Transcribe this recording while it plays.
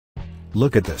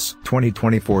Look at this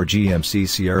 2024 GMC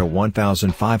Sierra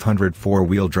 1500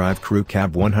 4-wheel drive crew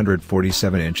cab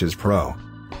 147 inches Pro.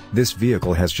 This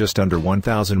vehicle has just under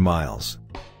 1,000 miles.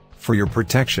 For your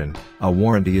protection, a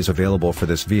warranty is available for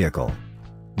this vehicle.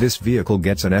 This vehicle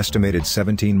gets an estimated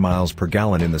 17 miles per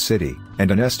gallon in the city,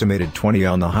 and an estimated 20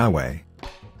 on the highway.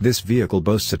 This vehicle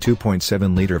boasts a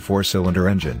 2.7-liter 4-cylinder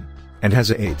engine, and has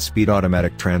a 8-speed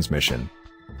automatic transmission.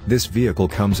 This vehicle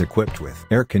comes equipped with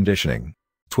air conditioning,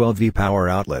 12V power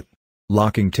outlet,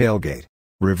 locking tailgate,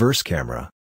 reverse camera,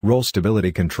 roll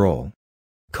stability control.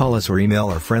 Call us or email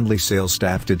our friendly sales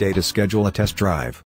staff today to schedule a test drive.